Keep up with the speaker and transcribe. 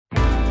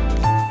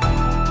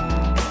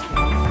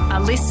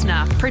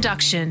listener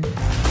production.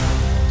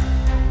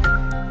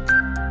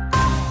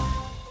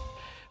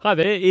 Hi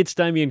there, it's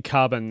Damien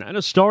Carbon. An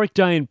historic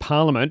day in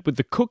Parliament with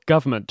the Cook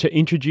government to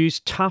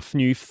introduce tough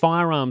new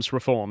firearms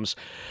reforms.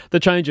 The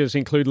changes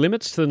include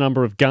limits to the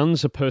number of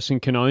guns a person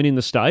can own in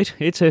the state.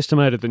 It's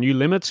estimated the new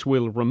limits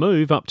will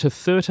remove up to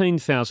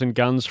 13,000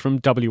 guns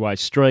from WA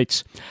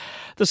streets.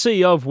 The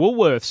CEO of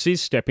Woolworths is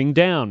stepping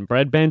down.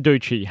 Brad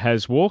Banducci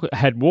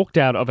had walked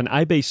out of an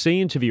ABC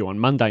interview on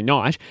Monday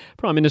night.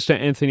 Prime Minister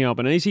Anthony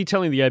Albanese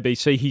telling the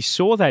ABC he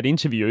saw that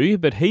interview,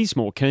 but he's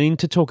more keen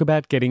to talk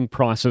about getting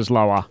prices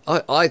lower.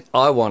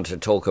 I want to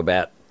talk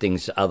about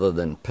things other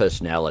than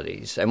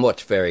personalities, and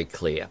what's very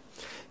clear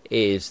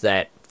is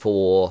that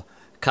for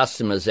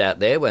customers out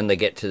there, when they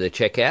get to the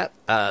checkout,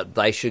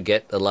 they should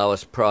get the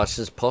lowest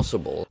prices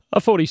possible. A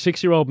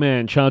 46-year-old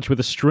man charged with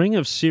a string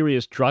of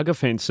serious drug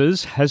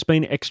offences has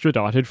been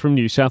extradited from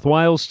New South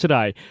Wales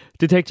today.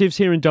 Detectives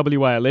here in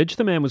WA allege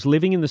the man was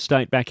living in the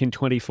state back in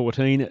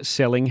 2014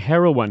 selling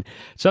heroin.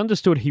 It's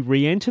understood he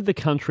re-entered the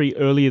country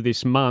earlier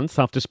this month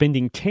after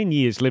spending 10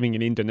 years living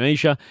in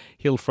Indonesia.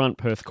 He'll front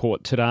Perth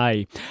Court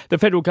today. The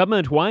federal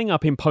government weighing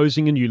up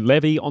imposing a new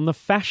levy on the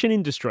fashion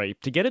industry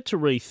to get it to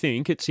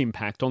rethink its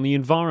impact on the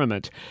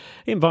environment.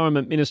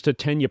 Environment Minister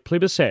Tanya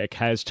Plibersek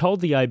has told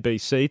the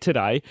ABC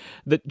today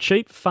that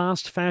cheap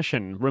fast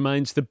fashion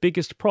remains the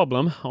biggest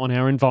problem on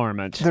our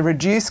environment. The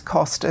reduced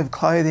cost of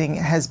clothing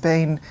has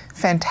been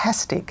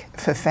fantastic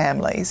for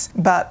families,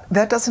 but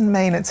that doesn't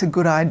mean it's a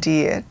good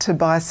idea to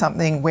buy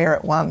something, wear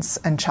it once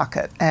and chuck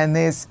it. And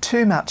there's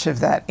too much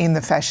of that in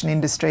the fashion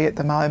industry at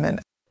the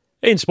moment.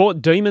 In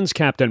sport, Demons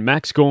captain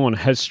Max Gawn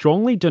has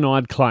strongly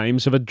denied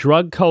claims of a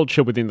drug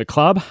culture within the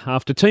club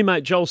after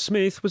teammate Joel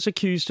Smith was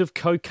accused of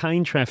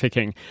cocaine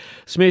trafficking.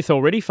 Smith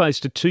already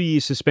faced a 2-year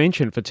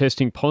suspension for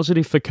testing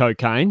positive for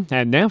cocaine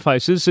and now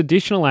faces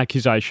additional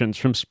accusations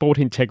from Sport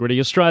Integrity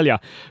Australia.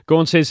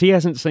 Gawn says he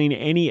hasn't seen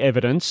any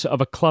evidence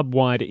of a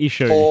club-wide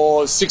issue.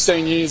 For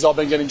 16 years I've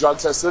been getting drug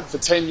tested, for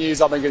 10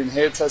 years I've been getting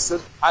hair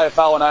tested.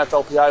 AFL and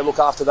AFLPA look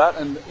after that,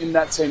 and in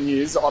that 10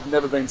 years I've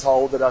never been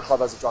told that our club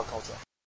has a drug culture.